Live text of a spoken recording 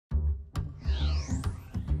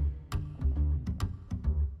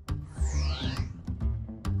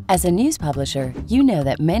As a news publisher, you know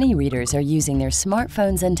that many readers are using their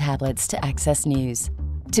smartphones and tablets to access news.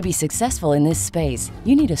 To be successful in this space,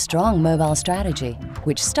 you need a strong mobile strategy,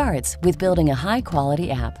 which starts with building a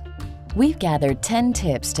high-quality app. We've gathered 10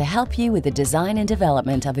 tips to help you with the design and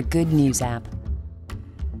development of a good news app.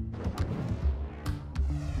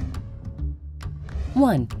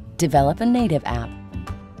 1. Develop a native app.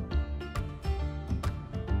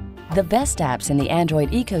 The best apps in the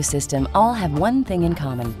Android ecosystem all have one thing in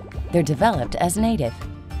common. They're developed as native.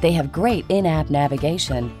 They have great in-app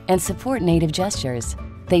navigation and support native gestures.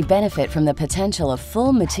 They benefit from the potential of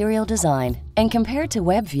full material design, and compared to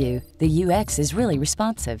WebView, the UX is really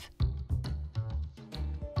responsive.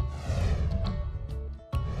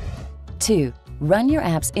 2. Run your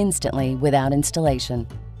apps instantly without installation.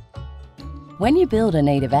 When you build a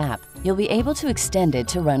native app, you'll be able to extend it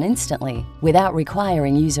to run instantly without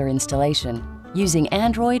requiring user installation using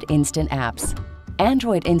Android Instant Apps.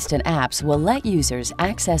 Android Instant Apps will let users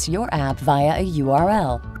access your app via a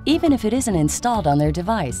URL, even if it isn't installed on their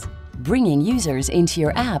device, bringing users into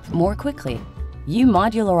your app more quickly. You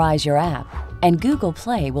modularize your app, and Google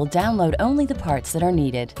Play will download only the parts that are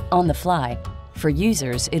needed on the fly. For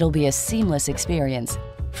users, it'll be a seamless experience,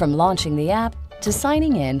 from launching the app to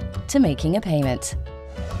signing in to making a payment.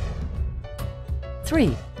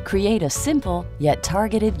 3. Create a simple yet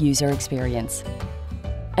targeted user experience.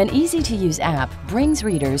 An easy-to-use app brings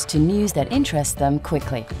readers to news that interests them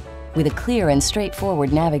quickly. With a clear and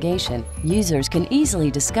straightforward navigation, users can easily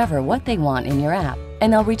discover what they want in your app,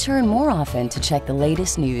 and they'll return more often to check the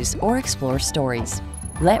latest news or explore stories.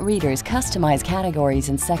 Let readers customize categories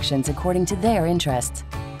and sections according to their interests.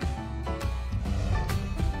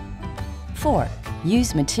 4.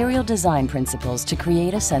 Use material design principles to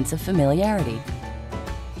create a sense of familiarity.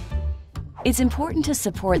 It's important to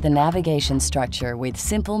support the navigation structure with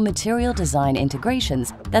simple material design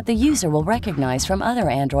integrations that the user will recognize from other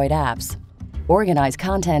Android apps. Organize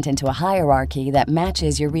content into a hierarchy that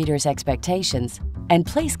matches your readers' expectations, and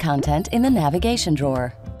place content in the navigation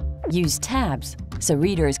drawer. Use tabs so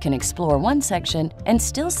readers can explore one section and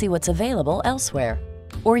still see what's available elsewhere.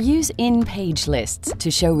 Or use in-page lists to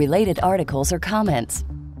show related articles or comments.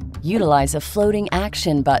 Utilize a floating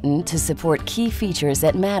action button to support key features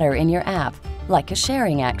that matter in your app, like a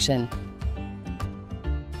sharing action.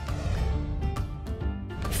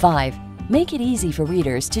 5. Make it easy for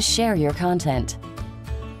readers to share your content.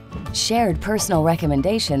 Shared personal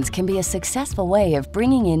recommendations can be a successful way of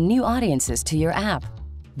bringing in new audiences to your app.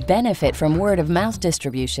 Benefit from word-of-mouth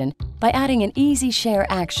distribution by adding an easy share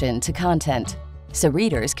action to content, so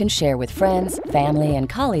readers can share with friends, family, and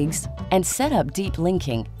colleagues, and set up deep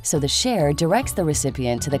linking so the share directs the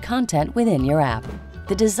recipient to the content within your app.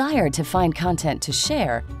 The desire to find content to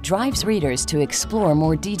share drives readers to explore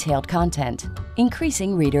more detailed content,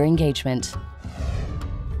 increasing reader engagement.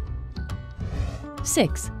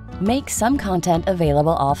 6. Make some content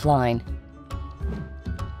available offline.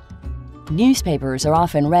 Newspapers are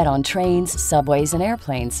often read on trains, subways, and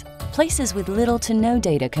airplanes, places with little to no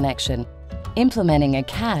data connection. Implementing a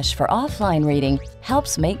cache for offline reading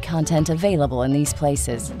helps make content available in these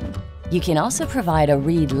places. You can also provide a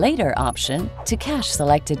read later option to cache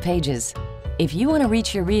selected pages. If you want to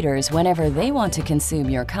reach your readers whenever they want to consume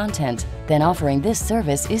your content, then offering this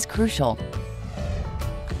service is crucial.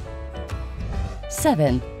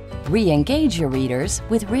 7. Re-engage your readers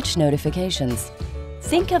with rich notifications.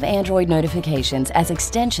 Think of Android notifications as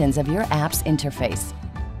extensions of your app's interface.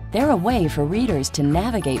 They're a way for readers to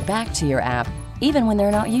navigate back to your app, even when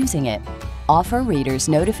they're not using it. Offer readers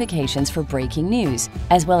notifications for breaking news,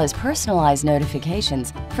 as well as personalized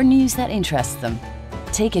notifications for news that interests them.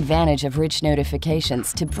 Take advantage of rich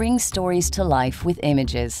notifications to bring stories to life with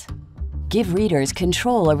images. Give readers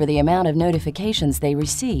control over the amount of notifications they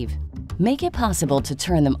receive. Make it possible to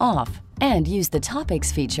turn them off, and use the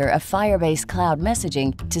Topics feature of Firebase Cloud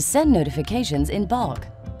Messaging to send notifications in bulk.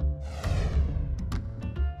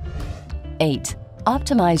 8.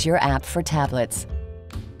 Optimize your app for tablets.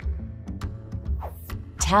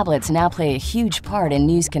 Tablets now play a huge part in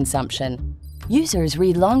news consumption. Users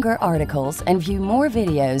read longer articles and view more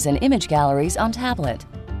videos and image galleries on tablet.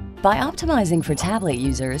 By optimizing for tablet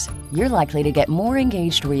users, you're likely to get more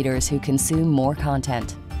engaged readers who consume more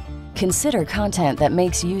content. Consider content that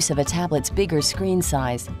makes use of a tablet's bigger screen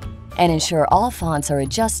size, and ensure all fonts are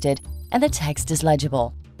adjusted and the text is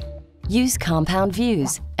legible. Use compound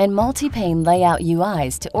views and multi-pane layout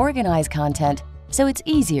UIs to organize content so it's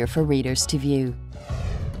easier for readers to view.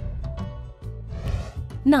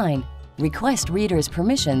 9. Request readers'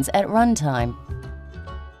 permissions at runtime.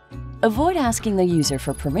 Avoid asking the user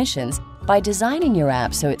for permissions by designing your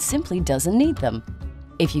app so it simply doesn't need them.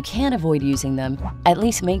 If you can't avoid using them, at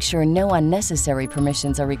least make sure no unnecessary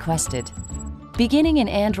permissions are requested. Beginning in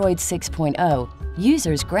Android 6.0,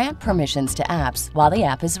 users grant permissions to apps while the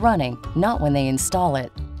app is running, not when they install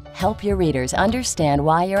it. Help your readers understand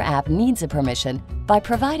why your app needs a permission by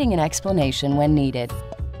providing an explanation when needed.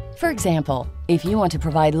 For example, if you want to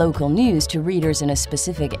provide local news to readers in a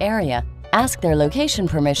specific area, ask their location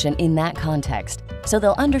permission in that context, so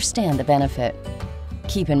they'll understand the benefit.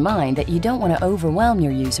 Keep in mind that you don't want to overwhelm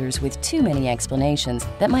your users with too many explanations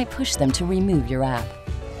that might push them to remove your app.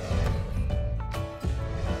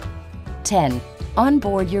 10.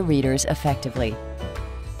 Onboard your readers effectively.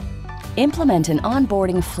 Implement an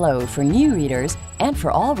onboarding flow for new readers and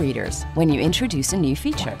for all readers when you introduce a new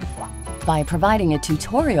feature. By providing a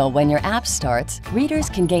tutorial when your app starts, readers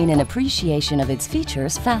can gain an appreciation of its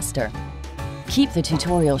features faster. Keep the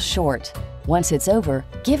tutorial short. Once it's over,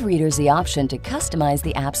 give readers the option to customize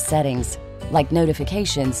the app's settings, like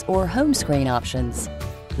notifications or home screen options.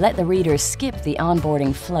 Let the readers skip the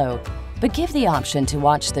onboarding flow, but give the option to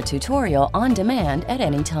watch the tutorial on demand at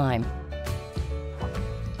any time.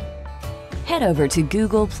 Head over to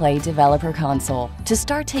Google Play Developer Console to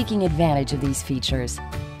start taking advantage of these features.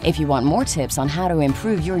 If you want more tips on how to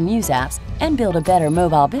improve your news apps and build a better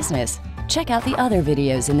mobile business, check out the other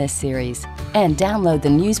videos in this series and download the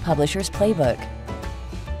News Publishers Playbook.